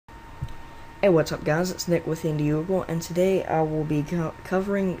Hey, what's up guys, it's Nick with IndieUgle, and today I will be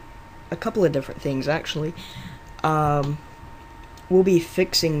covering a couple of different things actually. We'll be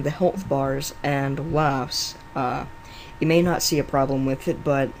fixing the health bars and laughs. You may not see a problem with it,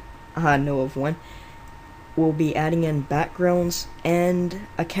 but I know of one. We'll be adding in backgrounds and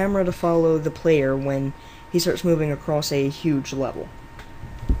a camera to follow the player when he starts moving across a huge level.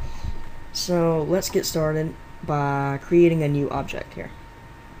 So let's get started by creating a new object here.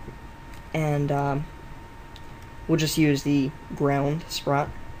 And we'll just use the ground sprite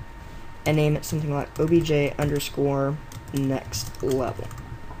and name it something like obj underscore next level.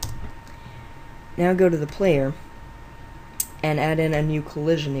 Now go to the player and add in a new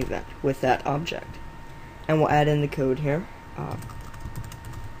collision event with that object, and we'll add in the code here.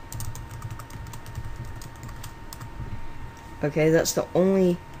 Okay, that's the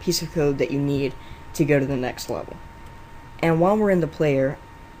only piece of code that you need to go to the next level. And while we're in the player,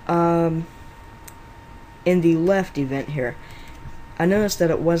 in the left event here, I noticed that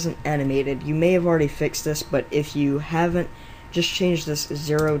it wasn't animated. You may have already fixed this, but if you haven't, just change this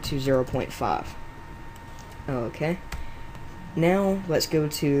 0 to 0.5. Okay. Now let's go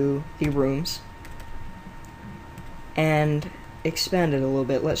to the rooms and expand it a little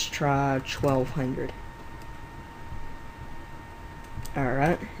bit. Let's try 1200.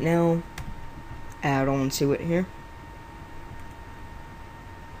 Alright, now add on to it here.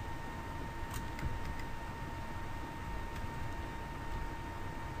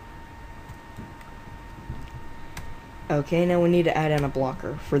 Okay, now we need to add in a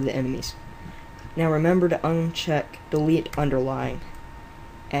blocker for the enemies. Now remember to uncheck delete underlying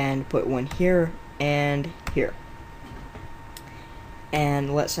and put one here and here.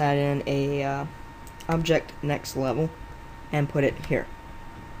 And let's add in a object next level and put it here.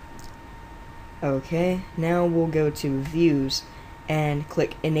 Okay, now we'll go to views and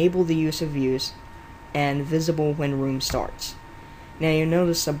click enable the use of views and visible when room starts. Now you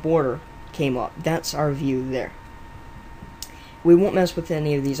notice a border came up. That's our view there. We won't mess with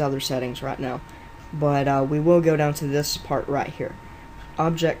any of these other settings right now, but we will go down to this part right here.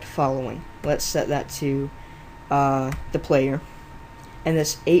 Object following. Let's set that to the player. And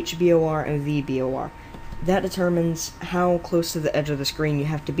this HBOR and VBOR. That determines how close to the edge of the screen you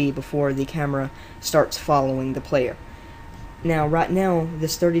have to be before the camera starts following the player. Now, right now,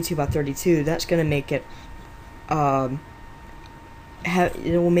 this 32 by 32, that's going to make it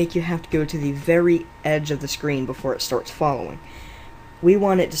it will make you have to go to the very edge of the screen before it starts following. We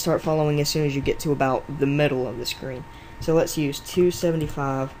want it to start following as soon as you get to about the middle of the screen. So let's use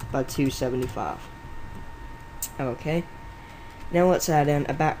 275 by 275. Okay. Now let's add in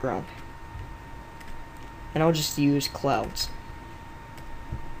a background. And I'll just use clouds.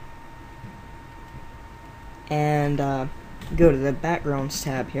 And go to the backgrounds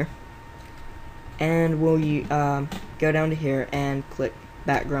tab here. And we'll go down to here and click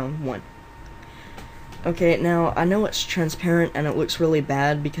background 1. Okay, now I know it's transparent and it looks really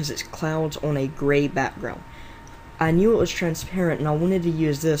bad because it's clouds on a gray background. I knew it was transparent and I wanted to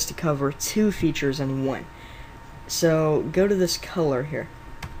use this to cover two features in one. So go to this color here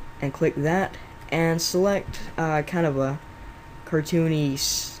and click that and select kind of a cartoony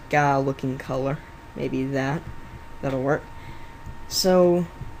sky looking color. Maybe that'll work. So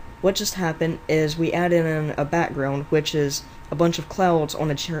what just happened is we added in a background, which is a bunch of clouds on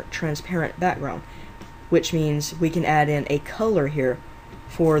a transparent background, which means we can add in a color here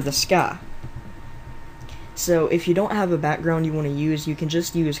for the sky. So if you don't have a background you want to use, you can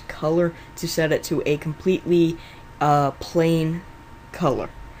just use color to set it to a completely plain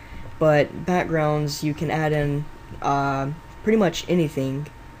color. But backgrounds, you can add in pretty much anything.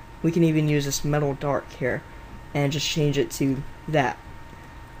 We can even use this metal dark here and just change it to that.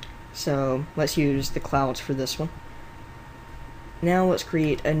 So let's use the clouds for this one. Now let's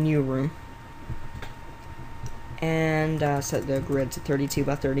create a new room and set the grid to 32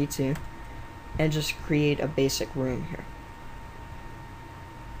 by 32 and just create a basic room here.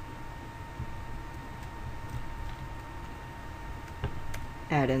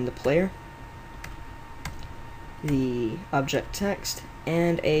 Add in the player, the object text,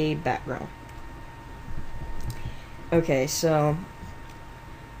 and a background. Okay, so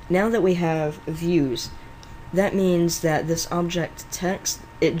now that we have views, that means that this object text,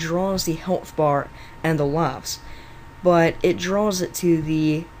 it draws the health bar and the lives, but it draws it to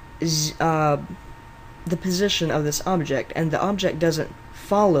the position of this object, and the object doesn't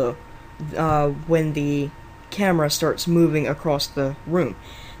follow when the camera starts moving across the room.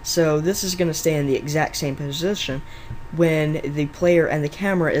 So this is going to stay in the exact same position when the player and the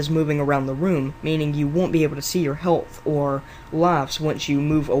camera is moving around the room, meaning you won't be able to see your health or lives once you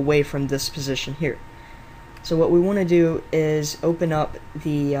move away from this position here. So what we want to do is open up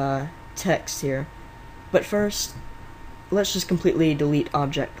the text here, but first let's just completely delete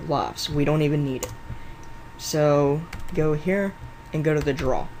object lives. We don't even need it. So go here and go to the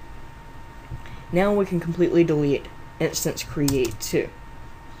draw. Now we can completely delete instance create too.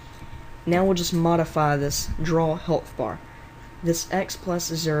 Now we'll just modify this draw health bar. This x plus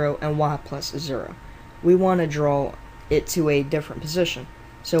 0 and y plus 0. We want to draw it to a different position.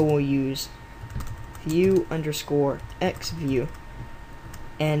 So we'll use view underscore x view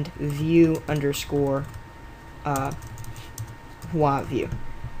and view underscore y view.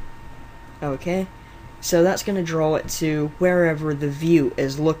 Okay, so that's going to draw it to wherever the view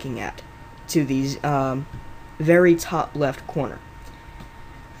is looking at, to these very top left corner.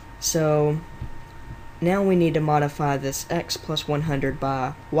 So now we need to modify this x plus 100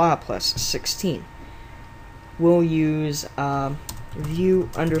 by y plus 16. We'll use view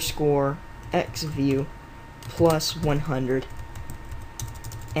underscore x view plus 100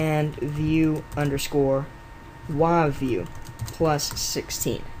 and view underscore y view plus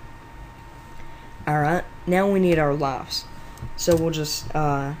 16. Alright, now we need our lives. So we'll just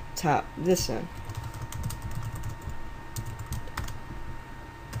type this in.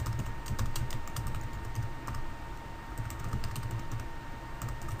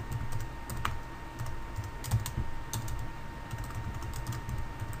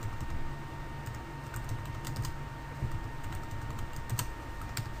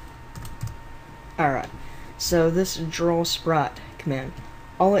 Alright, so this draw sprite command,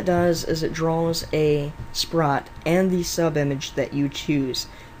 all it does is it draws a sprite and the subimage that you choose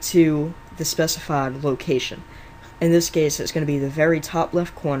to the specified location. In this case, it's going to be the very top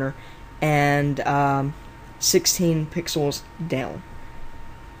left corner and 16 pixels down.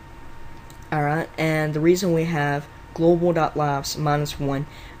 Alright, and the reason we have global.lives -1,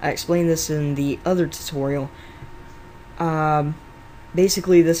 I explained this in the other tutorial.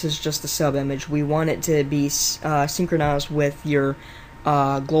 Basically, this is just a subimage. We want it to be synchronized with your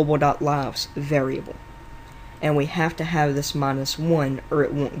global.lives variable. And we have to have this -1 or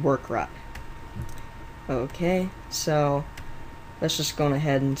it won't work right. Okay, so let's just go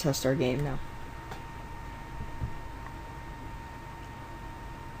ahead and test our game now.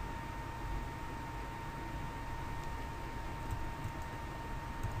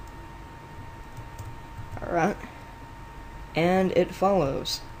 Alright. And it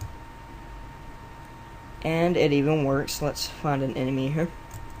follows. And it even works. Let's find an enemy here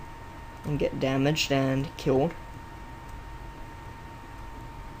and get damaged and killed.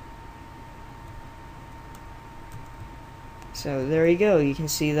 So there you go. You can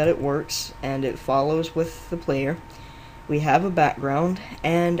see that it works and it follows with the player. We have a background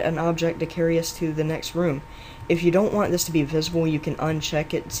and an object to carry us to the next room. If you don't want this to be visible, you can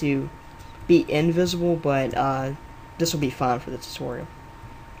uncheck it to be invisible, but this will be fine for the tutorial.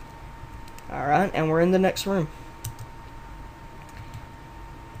 Alright, and we're in the next room.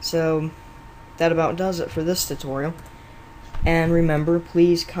 So that about does it for this tutorial. And remember,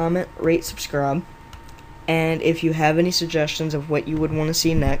 please comment, rate, subscribe. And if you have any suggestions of what you would want to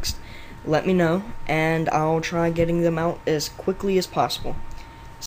see next, let me know, and I'll try getting them out as quickly as possible.